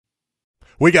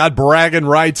We got bragging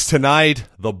rights tonight,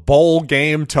 the bowl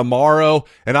game tomorrow,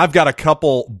 and I've got a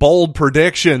couple bold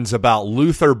predictions about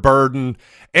Luther Burden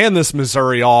and this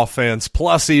Missouri offense,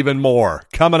 plus even more,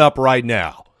 coming up right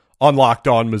now on Locked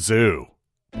On Mizzou.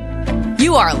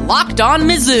 You are Locked On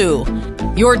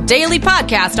Mizzou, your daily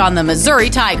podcast on the Missouri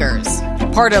Tigers,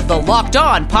 part of the Locked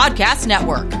On Podcast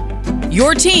Network,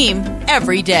 your team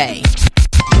every day.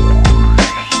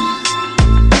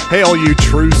 Hey, all you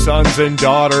true sons and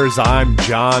daughters, I'm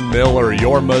John Miller,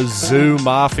 your Mizzou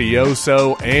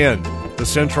mafioso and the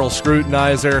central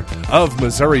scrutinizer of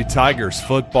Missouri Tigers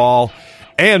football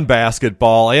and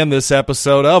basketball. And this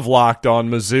episode of Locked On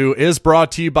Mizzou is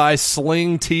brought to you by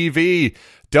Sling TV.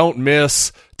 Don't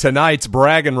miss tonight's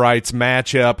bragging rights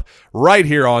matchup right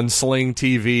here on Sling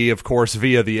TV, of course,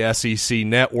 via the SEC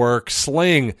network.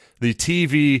 Sling, the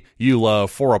TV you love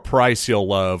for a price you'll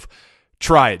love.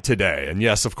 Try it today. And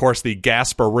yes, of course, the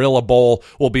Gasparilla Bowl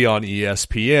will be on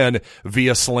ESPN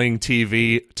via Sling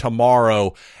TV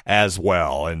tomorrow as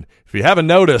well. And if you haven't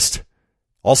noticed,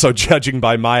 also judging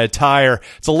by my attire,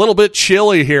 it's a little bit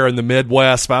chilly here in the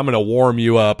Midwest, but I'm going to warm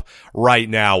you up right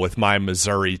now with my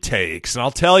Missouri takes. And I'll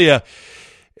tell you,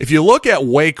 if you look at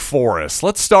Wake Forest,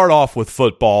 let's start off with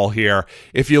football here.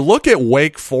 If you look at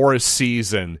Wake Forest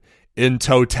season in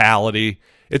totality,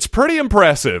 it's pretty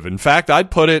impressive. In fact, I'd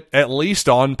put it at least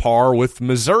on par with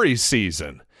Missouri's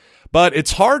season. But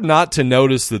it's hard not to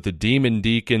notice that the Demon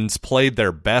Deacons played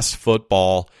their best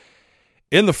football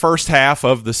in the first half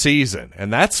of the season.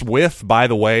 And that's with, by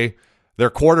the way, their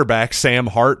quarterback, Sam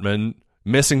Hartman,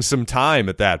 missing some time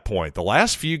at that point. The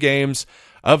last few games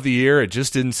of the year, it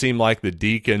just didn't seem like the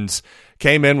Deacons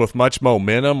came in with much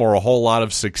momentum or a whole lot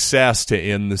of success to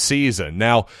end the season.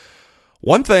 Now,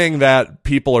 one thing that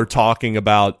people are talking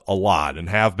about a lot and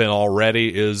have been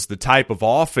already is the type of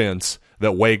offense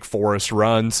that Wake Forest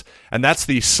runs, and that's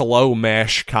the slow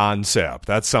mesh concept.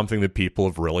 That's something that people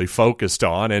have really focused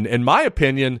on. And in my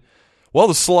opinion, well,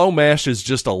 the slow mesh is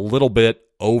just a little bit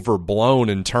overblown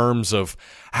in terms of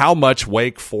how much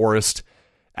Wake Forest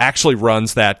actually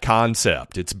runs that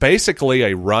concept. It's basically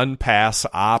a run-pass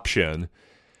option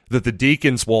that the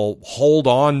Deacons will hold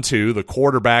on to, the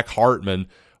quarterback Hartman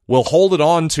will hold it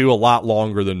on to a lot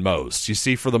longer than most. You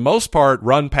see, for the most part,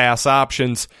 run-pass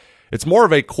options, it's more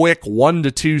of a quick 1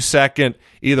 to 2 second,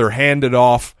 either hand it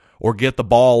off or get the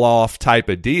ball off type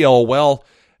of deal. Well,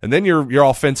 and then your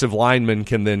offensive lineman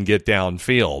can then get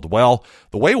downfield. Well,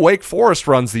 the way Wake Forest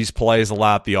runs these plays a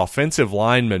lot, the offensive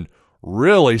linemen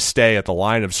really stay at the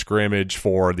line of scrimmage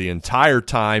for the entire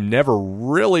time, never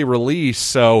really release.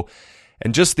 So,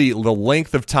 and just the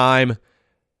length of time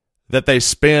that they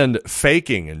spend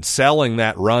faking and selling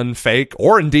that run fake,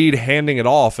 or indeed handing it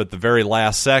off at the very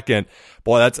last second,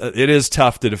 boy, it is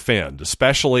tough to defend,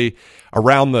 especially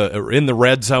in the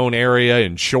red zone area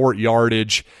in short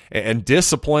yardage. And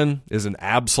discipline is an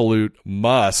absolute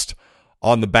must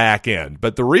on the back end.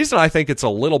 But the reason I think it's a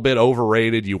little bit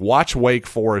overrated, you watch Wake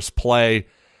Forest play.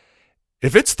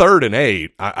 If it's 3rd and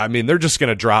 8, I mean, they're just going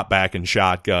to drop back in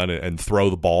shotgun and throw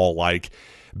the ball like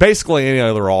basically any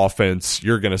other offense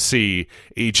you're going to see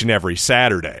each and every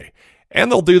Saturday.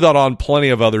 And they'll do that on plenty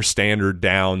of other standard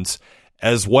downs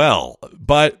as well.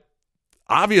 But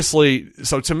obviously,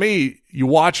 so to me, you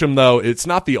watch them though, it's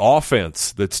not the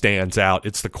offense that stands out,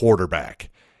 it's the quarterback.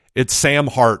 It's Sam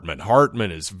Hartman.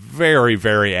 Hartman is very,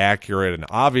 very accurate and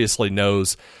obviously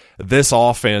knows this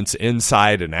offense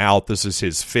inside and out. This is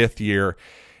his 5th year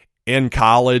in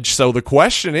college. So the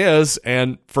question is,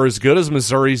 and for as good as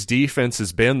Missouri's defense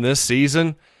has been this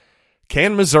season,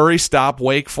 can Missouri stop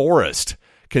Wake Forest?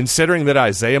 Considering that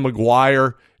Isaiah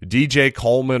McGuire, DJ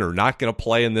Coleman are not going to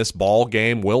play in this ball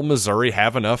game, will Missouri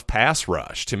have enough pass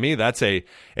rush? To me, that's a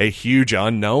huge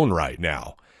unknown right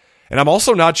now. And I'm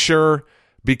also not sure,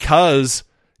 because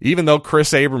even though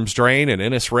Chris Abrams-Drain and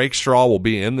Ennis Rakestraw will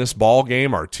be in this ball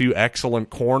game, are two excellent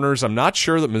corners, I'm not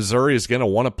sure that Missouri is going to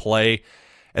want to play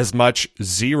as much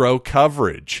zero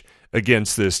coverage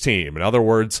against this team. In other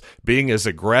words, being as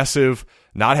aggressive,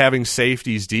 not having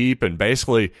safeties deep, and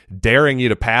basically daring you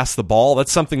to pass the ball.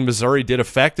 That's something Missouri did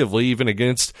effectively even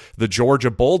against the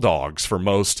Georgia Bulldogs for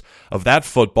most of that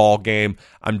football game.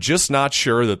 I'm just not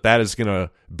sure that is going to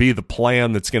be the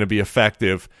plan that's going to be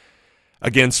effective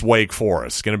against Wake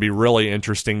Forest. It's going to be really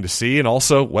interesting to see. And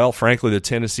also, well, frankly, the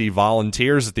Tennessee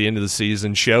Volunteers at the end of the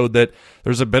season showed that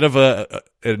there's a bit of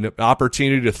an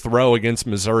opportunity to throw against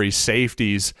Missouri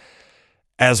safeties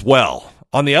as well.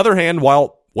 On the other hand,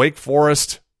 while Wake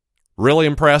Forest, really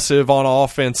impressive on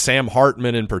offense, Sam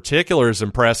Hartman in particular is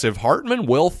impressive, Hartman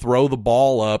will throw the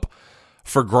ball up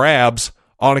for grabs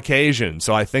on occasion.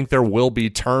 So I think there will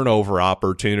be turnover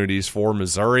opportunities for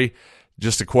Missouri.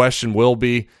 Just a question will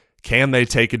be, can they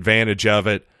take advantage of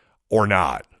it or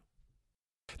not?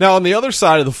 Now, on the other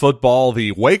side of the football,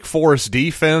 the Wake Forest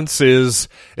defense is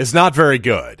not very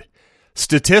good.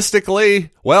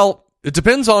 Statistically, well, it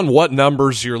depends on what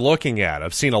numbers you're looking at.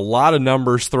 I've seen a lot of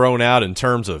numbers thrown out in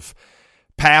terms of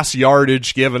pass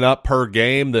yardage given up per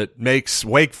game that makes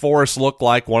Wake Forest look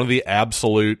like one of the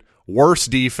absolute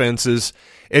worst defenses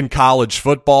in college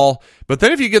football. But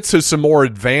then if you get to some more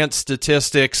advanced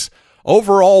statistics,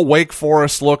 overall Wake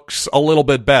Forest looks a little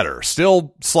bit better.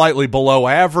 Still slightly below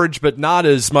average, but not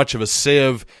as much of a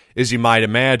sieve as you might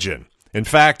imagine. In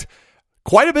fact,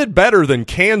 quite a bit better than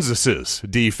Kansas's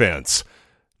defense.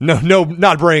 No,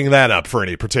 not bringing that up for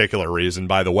any particular reason,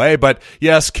 by the way. But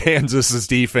yes, Kansas's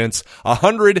defense,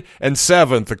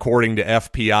 107th according to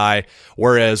FPI,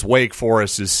 whereas Wake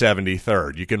Forest is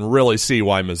 73rd. You can really see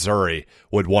why Missouri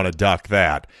would want to duck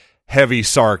that. Heavy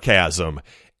sarcasm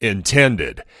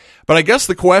intended. But I guess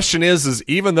the question is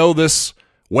even though this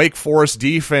Wake Forest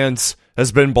defense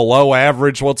has been below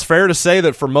average, well, it's fair to say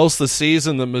that for most of the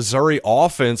season, the Missouri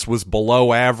offense was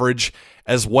below average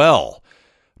as well.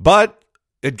 But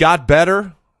it got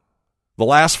better the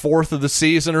last fourth of the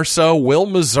season or so. Will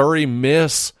Missouri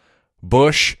miss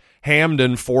Bush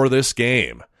Hamdan for this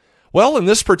game? Well, in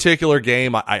this particular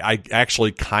game, I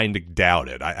actually kind of doubt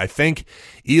it. I think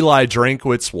Eli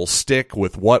Drinkwitz will stick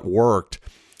with what worked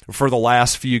for the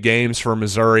last few games for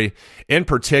Missouri, in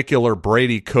particular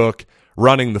Brady Cook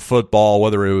running the football,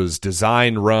 whether it was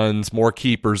design runs, more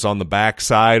keepers on the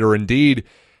backside, or indeed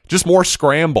just more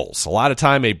scrambles. A lot of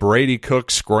time a Brady Cook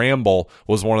scramble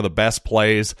was one of the best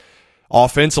plays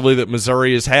offensively that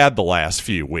Missouri has had the last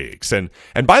few weeks. And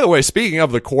by the way, speaking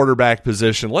of the quarterback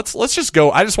position, let's just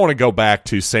go. I just want to go back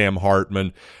to Sam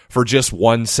Hartman for just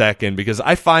 1 second because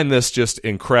I find this just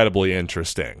incredibly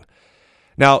interesting.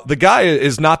 Now, the guy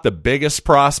is not the biggest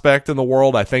prospect in the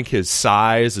world. I think his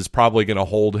size is probably going to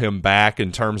hold him back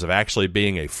in terms of actually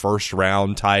being a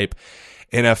first-round type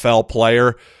NFL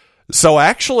player. So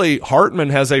actually, Hartman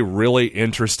has a really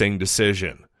interesting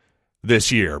decision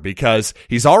this year because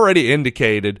he's already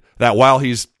indicated that while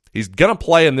he's going to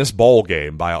play in this bowl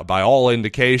game by all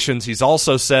indications, he's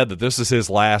also said that this is his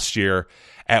last year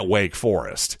at Wake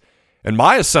Forest. And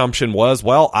my assumption was,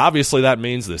 well, obviously that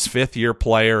means this fifth-year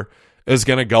player is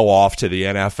going to go off to the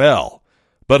NFL.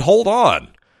 But hold on.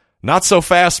 Not so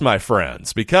fast, my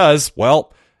friends, because,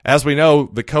 well, as we know,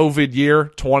 the COVID year,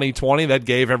 2020, that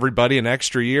gave everybody an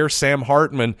extra year. Sam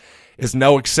Hartman is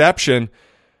no exception.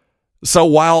 So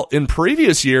while in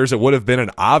previous years it would have been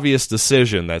an obvious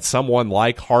decision that someone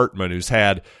like Hartman, who's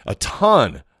had a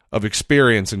ton of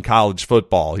experience in college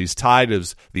football, he's tied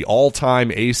as the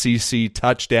all-time ACC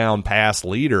touchdown pass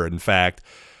leader, in fact,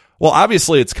 well,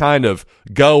 obviously it's kind of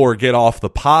go or get off the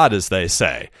pod, as they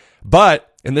say.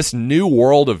 But in this new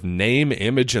world of name,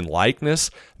 image, and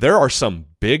likeness, there are some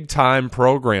big-time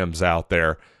programs out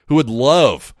there who would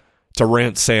love to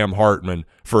rent Sam Hartman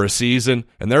for a season,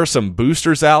 and there are some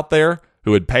boosters out there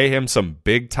who would pay him some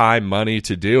big-time money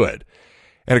to do it.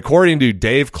 And according to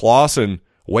Dave Clawson,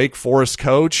 Wake Forest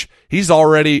coach, he's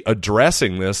already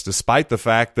addressing this despite the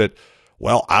fact that,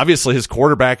 well, obviously his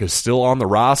quarterback is still on the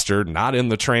roster, not in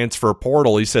the transfer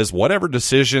portal. He says whatever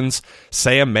decisions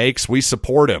Sam makes, we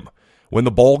support him. When the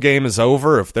bowl game is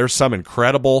over, if there's some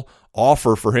incredible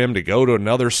offer for him to go to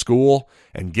another school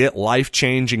and get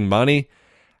life-changing money,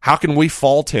 how can we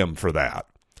fault him for that?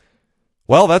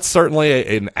 Well, that's certainly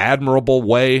an admirable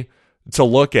way to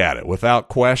look at it, without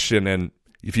question. And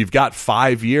if you've got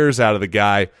 5 years out of the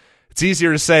guy, it's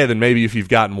easier to say than maybe if you've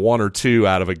gotten 1 or 2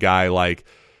 out of a guy like,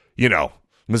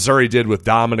 Missouri did with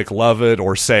Dominic Lovett,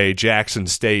 or say Jackson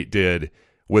State did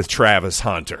with Travis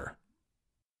Hunter.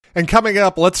 And coming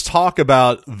up, let's talk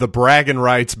about the bragging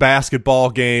rights basketball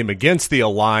game against the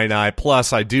Illini.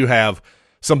 Plus, I do have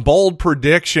some bold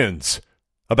predictions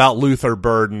about Luther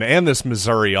Burden and this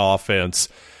Missouri offense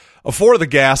for the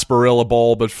Gasparilla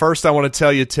Bowl. But first, I want to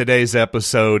tell you today's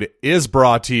episode is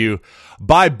brought to you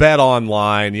by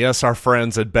BetOnline. Yes, our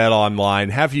friends at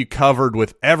BetOnline have you covered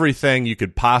with everything you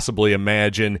could possibly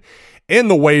imagine in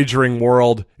the wagering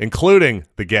world, including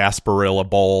the Gasparilla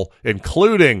Bowl,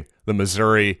 including the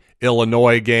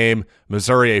Missouri-Illinois game.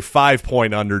 Missouri a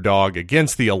 5-point underdog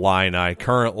against the Illini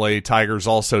currently. Tigers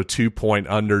also 2-point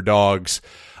underdogs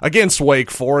against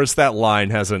Wake Forest. That line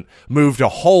hasn't moved a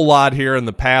whole lot here in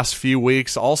the past few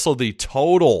weeks. Also the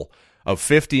total of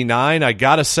 59. I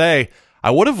gotta say,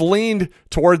 I would have leaned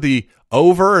toward the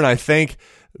over, and I think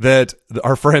that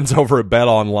our friends over at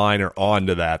BetOnline are on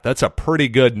to that. That's a pretty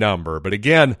good number. But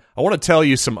again, I want to tell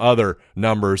you some other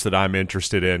numbers that I'm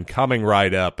interested in coming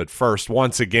right up. But first,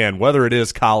 once again, whether it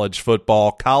is college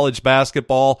football, college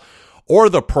basketball, or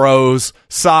the pros,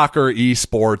 soccer,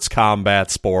 esports,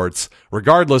 combat sports,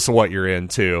 regardless of what you're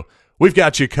into, we've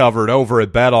got you covered over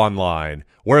at BetOnline,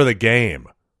 where the game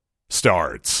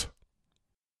starts.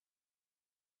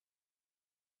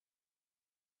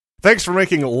 Thanks for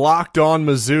making Locked On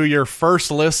Mizzou your first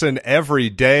listen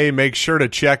every day. Make sure to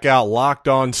check out Locked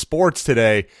On Sports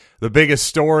Today, the biggest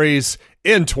stories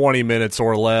in 20 minutes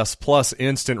or less, plus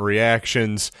instant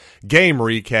reactions, game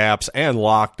recaps, and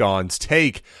Locked On's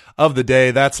take of the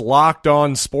day. That's Locked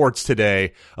On Sports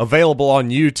Today, available on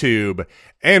YouTube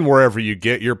and wherever you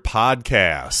get your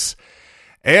podcasts.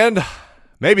 And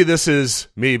maybe this is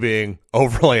me being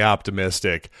overly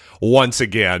optimistic once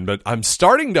again, but I'm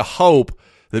starting to hope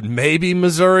that maybe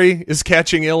Missouri is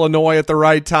catching Illinois at the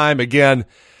right time. Again,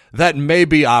 that may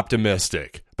be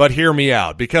optimistic, but hear me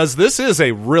out, because this is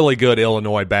a really good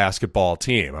Illinois basketball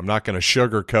team. I'm not going to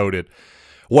sugarcoat it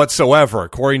whatsoever.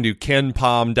 According to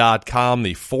KenPom.com,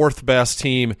 the fourth best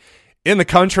team in the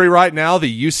country right now,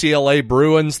 the UCLA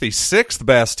Bruins. The sixth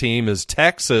best team is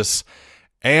Texas.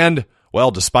 And,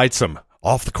 well, despite some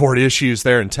off-the-court issues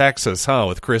there in Texas,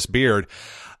 with Chris Beard,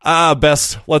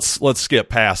 let's skip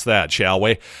past that, shall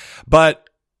we? But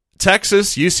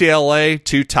Texas, UCLA,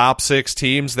 two top six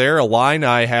teams there.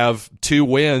 Illini have 2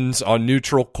 wins on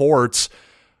neutral courts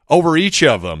over each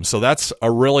of them. So that's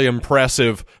a really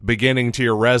impressive beginning to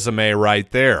your resume right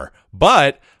there.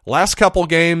 But last couple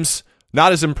games,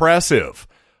 not as impressive.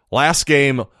 Last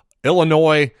game,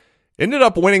 Illinois ended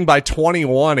up winning by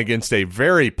 21 against a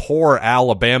very poor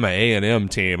Alabama A&M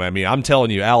team. I mean, I'm telling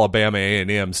you, Alabama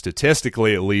A&M,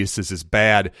 statistically at least, is as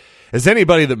bad as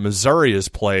anybody that Missouri has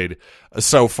played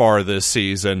so far this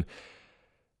season.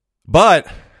 But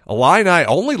Illini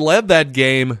only led that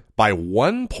game by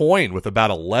 1 point with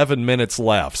about 11 minutes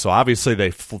left. So obviously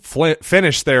they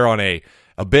finished there on a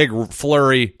big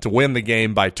flurry to win the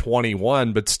game by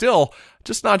 21, but still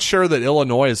just not sure that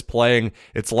Illinois is playing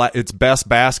its best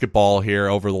basketball here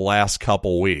over the last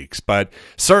couple weeks. But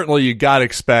certainly you got to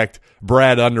expect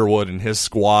Brad Underwood and his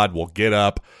squad will get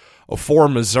up for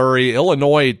Missouri.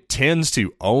 Illinois tends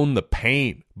to own the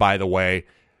paint, by the way,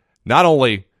 not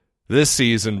only this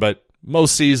season, but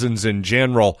most seasons in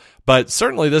general. But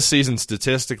certainly this season,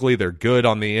 statistically, they're good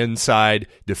on the inside,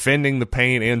 defending the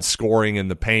paint and scoring in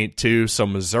the paint too. So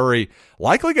Missouri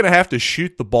likely going to have to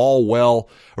shoot the ball well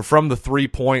from the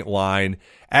three-point line,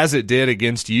 as it did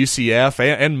against UCF,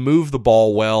 and move the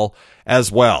ball well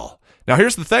as well. Now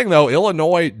here's the thing, though.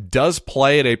 Illinois does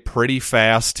play at a pretty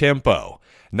fast tempo.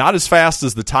 Not as fast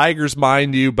as the Tigers,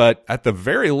 mind you, but at the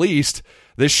very least,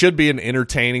 this should be an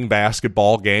entertaining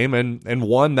basketball game, and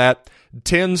one that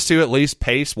tends to, at least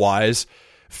pace-wise,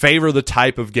 favor the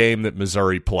type of game that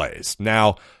Missouri plays.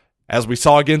 Now, as we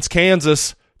saw against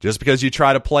Kansas, just because you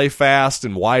try to play fast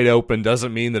and wide open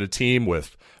doesn't mean that a team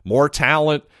with more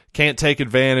talent can't take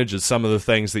advantage of some of the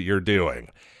things that you're doing.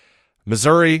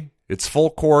 Missouri, its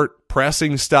full-court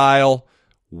pressing style,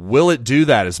 will it do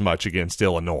that as much against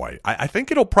Illinois? I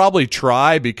think it'll probably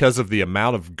try because of the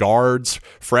amount of guards,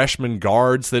 freshman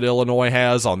guards that Illinois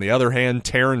has. On the other hand,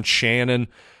 Terrence Shannon,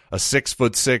 a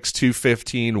 6'6",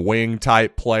 215 wing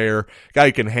type player, guy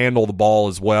who can handle the ball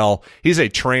as well. He's a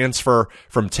transfer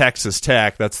from Texas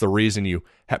Tech. That's the reason you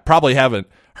probably haven't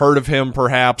heard of him,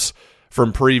 perhaps,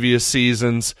 from previous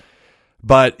seasons.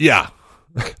 But yeah,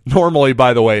 normally,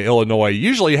 by the way, Illinois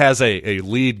usually has a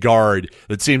lead guard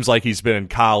that seems like he's been in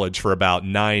college for about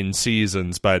 9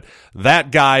 seasons, but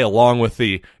that guy, along with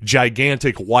the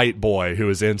gigantic white boy who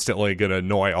is instantly going to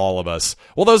annoy all of us,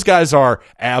 well, those guys are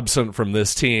absent from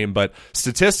this team. But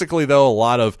statistically, though, a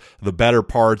lot of the better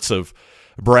parts of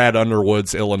Brad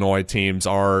Underwood's Illinois teams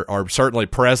are certainly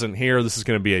present here. This is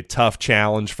going to be a tough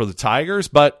challenge for the Tigers,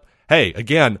 but hey,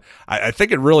 again, I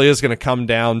think it really is going to come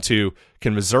down to,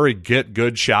 can Missouri get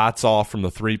good shots off from the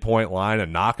three-point line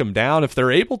and knock them down? If they're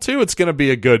able to, it's going to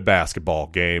be a good basketball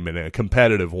game, and a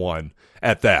competitive one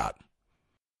at that.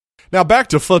 Now back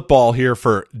to football here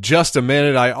for just a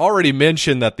minute. I already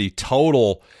mentioned that the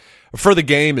total for the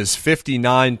game is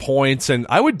 59 points, and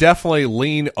I would definitely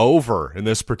lean over in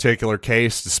this particular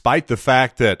case, despite the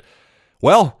fact that,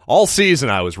 well, all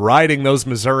season I was riding those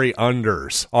Missouri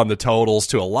unders on the totals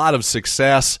to a lot of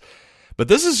success, but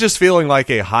this is just feeling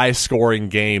like a high-scoring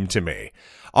game to me.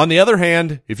 On the other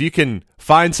hand, if you can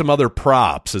find some other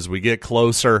props as we get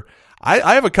closer,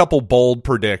 I have a couple bold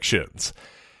predictions,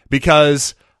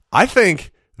 because I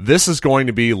think this is going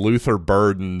to be Luther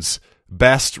Burden's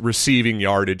best receiving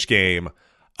yardage game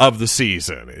of the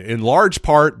season, in large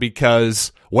part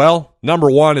because, well, number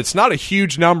one, it's not a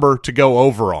huge number to go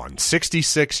over on.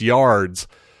 66 yards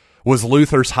was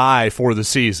Luther's high for the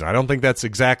season. I don't think that's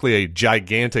exactly a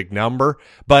gigantic number,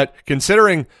 but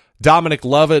considering Dominic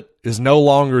Lovett is no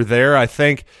longer there, I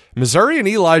think Missouri and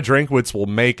Eli Drinkwitz will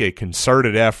make a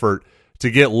concerted effort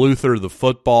to get Luther the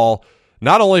football,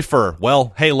 not only for,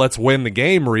 well, hey, let's win the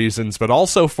game reasons, but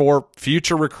also for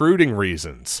future recruiting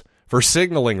reasons, for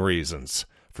signaling reasons,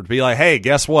 for to be like, hey,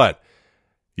 guess what?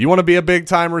 You want to be a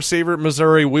big-time receiver at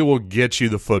Missouri? We will get you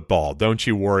the football. Don't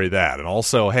you worry that. And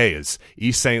also, hey, as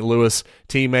East St. Louis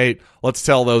teammate, let's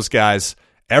tell those guys,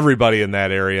 everybody in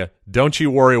that area, don't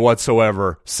you worry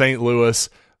whatsoever. St. Louis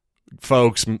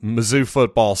folks, Mizzou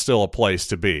football still a place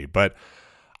to be. But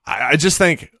I just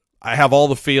think I have all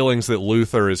the feelings that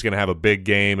Luther is going to have a big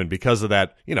game, and because of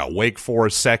that, Wake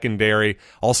Forest secondary,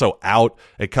 also out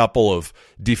a couple of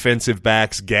defensive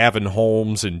backs, Gavin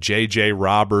Holmes and J.J.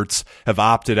 Roberts have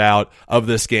opted out of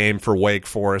this game for Wake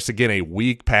Forest. Again, a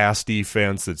weak pass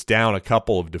defense that's down a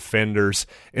couple of defenders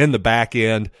in the back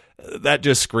end. That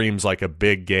just screams like a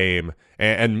big game,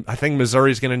 and I think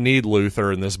Missouri's going to need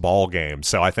Luther in this ball game.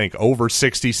 So I think over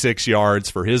 66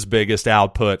 yards for his biggest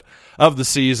output of the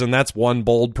season. That's one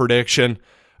bold prediction.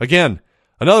 Again,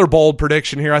 another bold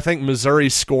prediction here. I think Missouri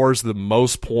scores the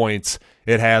most points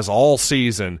it has all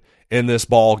season in this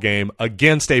ball game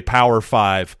against a Power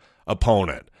 5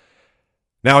 opponent.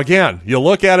 Now, again, you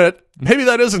look at it, maybe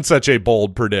that isn't such a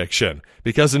bold prediction,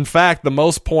 because in fact, the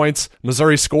most points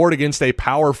Missouri scored against a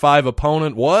Power 5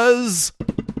 opponent was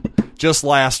just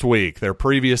last week. Their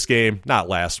previous game, not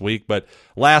last week, but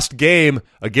last game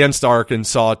against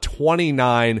Arkansas,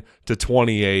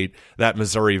 29-28, that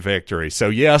Missouri victory. So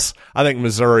yes, I think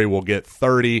Missouri will get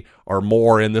 30 or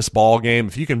more in this ball game.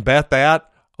 If you can bet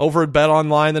that over at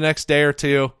BetOnline the next day or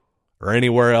two, or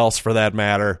anywhere else for that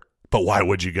matter, but why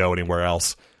would you go anywhere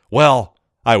else? Well,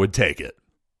 I would take it.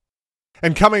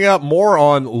 And coming up, more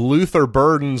on Luther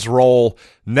Burden's role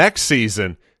next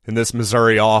season in this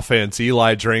Missouri offense.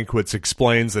 Eli Drinkwitz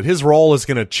explains that his role is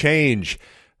going to change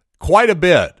quite a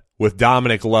bit with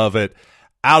Dominic Lovett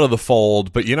out of the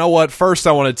fold. But you know what? First,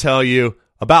 I want to tell you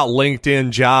about LinkedIn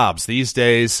Jobs. These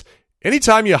days,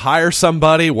 anytime you hire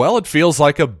somebody, well, it feels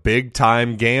like a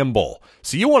big-time gamble.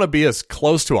 So you want to be as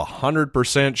close to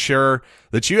 100% sure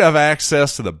that you have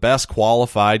access to the best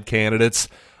qualified candidates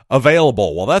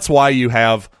available. Well, that's why you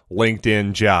have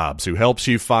LinkedIn Jobs, who helps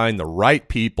you find the right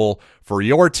people for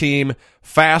your team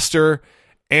faster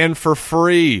and for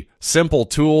free. Simple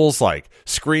tools like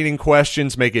screening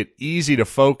questions make it easy to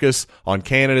focus on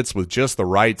candidates with just the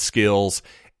right skills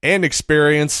and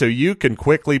experience, so you can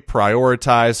quickly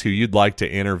prioritize who you'd like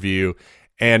to interview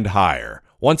and hire.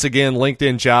 Once again,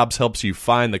 LinkedIn Jobs helps you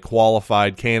find the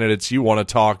qualified candidates you want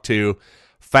to talk to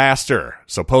faster.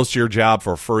 So post your job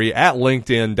for free at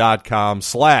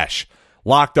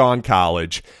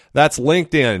linkedin.com/LockedOnCollege. That's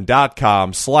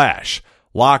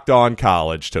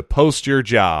linkedin.com/LockedOnCollege to post your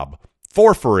job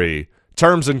for free.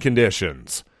 Terms and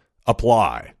conditions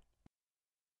apply.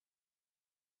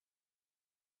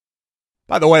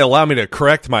 By the way, allow me to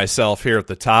correct myself here at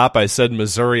the top. I said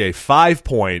Missouri a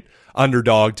 5-point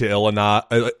underdog to Illinois,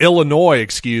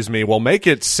 will make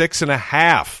it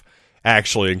 6.5,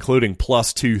 actually, including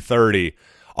plus 230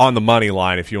 on the money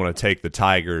line if you want to take the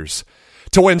Tigers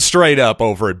to win straight up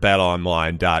over at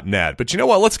betonline.net. But you know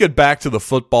what? Let's get back to the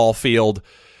football field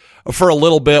for a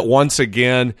little bit. Once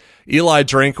again, Eli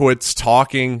Drinkwitz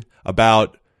talking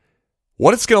about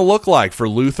what it's going to look like for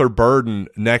Luther Burden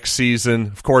next season.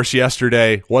 Of course,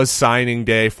 yesterday was signing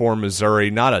day for Missouri.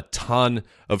 Not a ton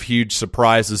of huge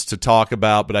surprises to talk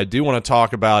about, but I do want to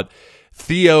talk about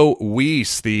Theo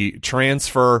Weiss, the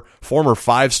transfer, former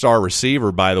 5-star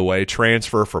receiver, by the way,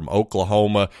 transfer from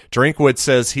Oklahoma. Drinkwitz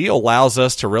says he allows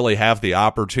us to really have the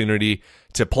opportunity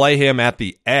to play him at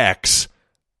the X.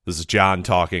 This is John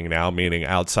talking now, meaning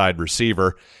outside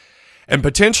receiver, and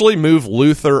potentially move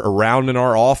Luther around in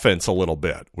our offense a little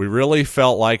bit. We really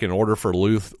felt like in order for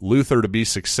Luther to be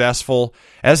successful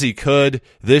as he could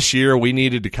this year, we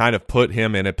needed to kind of put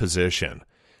him in a position.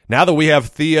 Now that we have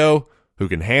Theo, who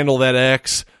can handle that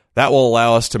X, that will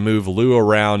allow us to move Lou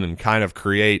around and kind of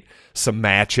create some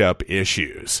matchup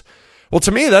issues. Well,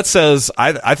 to me, that says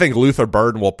I think Luther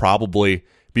Burden will probably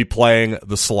be playing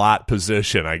the slot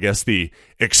position. I guess the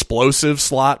explosive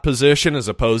slot position as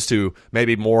opposed to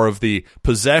maybe more of the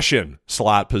possession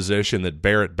slot position that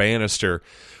Barrett Bannister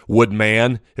would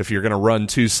man if you're going to run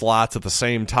two slots at the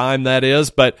same time, that is.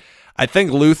 But I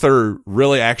think Luther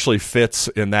really actually fits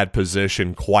in that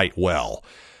position quite well.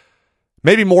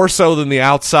 Maybe more so than the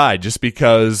outside, just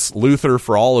because Luther,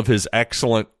 for all of his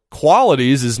excellent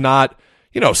qualities is not,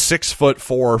 6'4"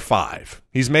 or 5.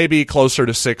 He's maybe closer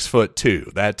to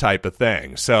 6'2", that type of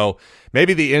thing. So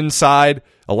maybe the inside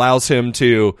allows him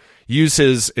to use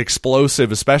his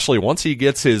explosive, especially once he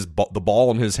gets the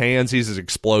ball in his hands. He's as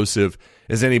explosive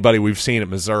as anybody we've seen at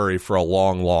Missouri for a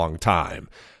long, long time.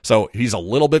 So he's a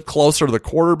little bit closer to the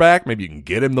quarterback. Maybe you can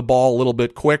get him the ball a little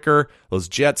bit quicker. Those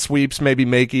jet sweeps maybe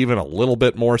make even a little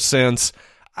bit more sense.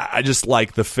 I just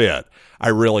like the fit. I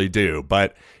really do.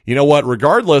 But you know what?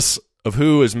 Regardless of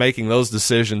who is making those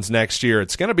decisions next year,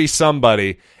 it's going to be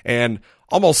somebody, and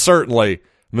almost certainly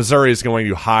Missouri is going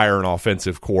to hire an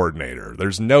offensive coordinator.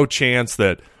 There's no chance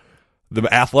that the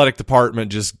athletic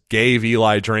department just gave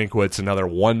Eli Drinkwitz another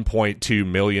 $1.2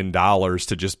 million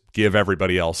to just give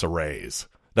everybody else a raise.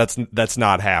 That's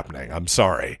not happening. I'm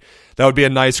sorry. That would be a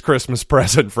nice Christmas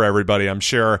present for everybody, I'm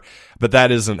sure, but that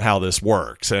isn't how this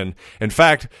works. And in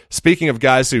fact, speaking of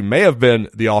guys who may have been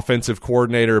the offensive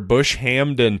coordinator, Bush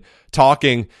Hamdan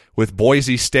talking with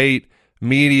Boise State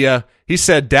media, he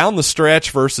said down the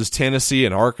stretch versus Tennessee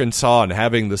and Arkansas and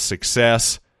having the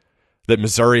success that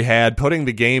Missouri had, putting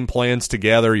the game plans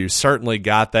together, you certainly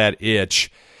got that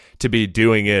itch to be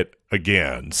doing it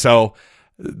again. So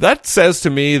that says to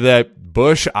me that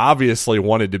Bush obviously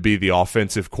wanted to be the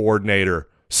offensive coordinator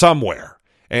somewhere.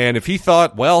 And if he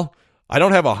thought, well, I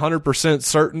don't have 100%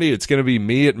 certainty it's going to be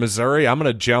me at Missouri, I'm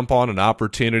going to jump on an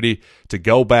opportunity to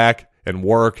go back and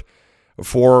work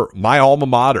for my alma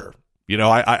mater.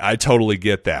 I totally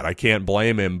get that. I can't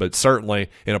blame him, but certainly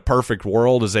in a perfect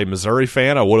world as a Missouri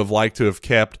fan, I would have liked to have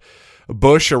kept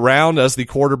Bush around as the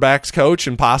quarterback's coach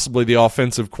and possibly the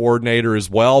offensive coordinator as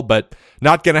well, but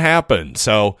not going to happen.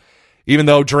 So even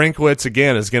though Drinkwitz,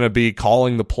 again, is going to be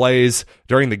calling the plays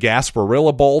during the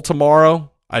Gasparilla Bowl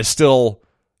tomorrow, I still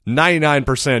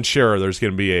 99% sure there's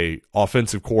going to be a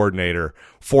offensive coordinator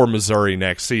for Missouri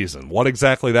next season. What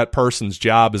exactly that person's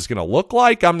job is going to look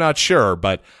like, I'm not sure,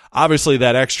 but obviously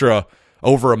that extra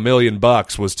over $1 million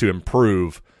was to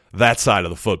improve that side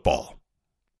of the football.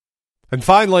 And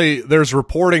finally, there's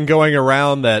reporting going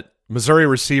around that Missouri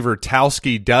receiver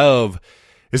Tauske Dove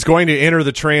is going to enter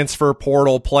the transfer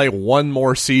portal, play one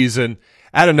more season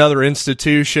at another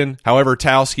institution. However,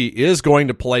 Tauske is going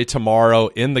to play tomorrow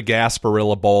in the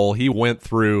Gasparilla Bowl. He went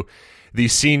through the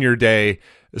senior day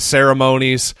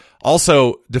ceremonies.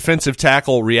 Also, defensive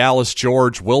tackle Realus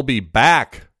George will be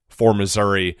back for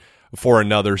Missouri for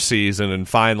another season. And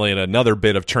finally, in another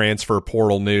bit of transfer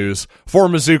portal news, for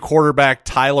Mizzou quarterback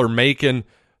Tyler Macon.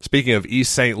 Speaking of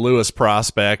East St. Louis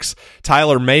prospects,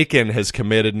 Tyler Macon has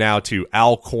committed now to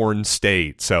Alcorn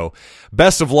State. So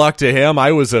best of luck to him.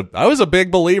 I was a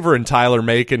big believer in Tyler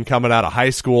Macon coming out of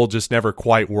high school, just never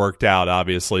quite worked out,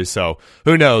 obviously. So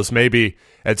who knows, maybe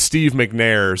at Steve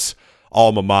McNair's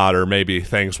alma mater, maybe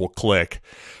things will click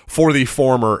for the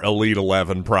former Elite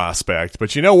 11 prospect.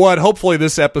 But you know what? Hopefully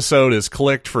this episode has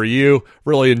clicked for you.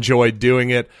 Really enjoyed doing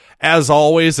it, as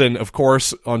always. And of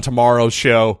course, on tomorrow's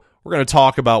show, we're going to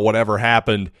talk about whatever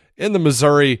happened in the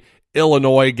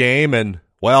Missouri-Illinois game. And,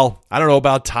 well, I don't know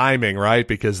about timing, right?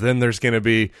 Because then there's going to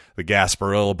be the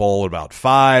Gasparilla Bowl at about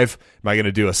 5. Am I going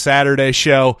to do a Saturday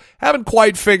show? Haven't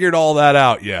quite figured all that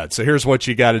out yet. So here's what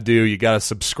you got to do. You got to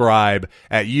subscribe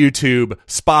at YouTube,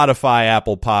 Spotify,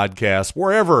 Apple Podcasts,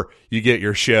 wherever you get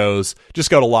your shows.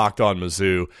 Just go to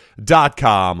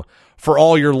LockedOnMizzou.com for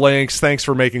all your links. Thanks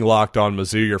for making Locked On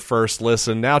Mizzou your first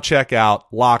listen. Now check out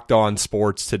Locked On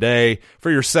Sports Today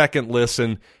for your second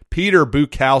listen. Peter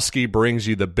Bukowski brings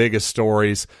you the biggest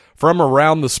stories from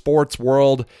around the sports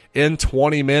world in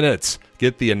 20 minutes.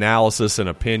 Get the analysis and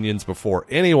opinions before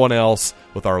anyone else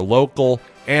with our local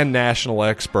and national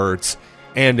experts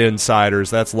and insiders.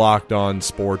 That's Locked On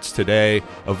Sports Today,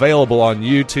 available on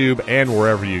YouTube and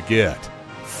wherever you get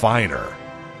finer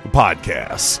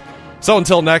podcasts. So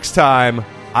until next time,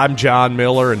 I'm John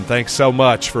Miller, and thanks so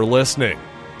much for listening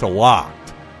to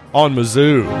Locked on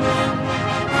Mizzou.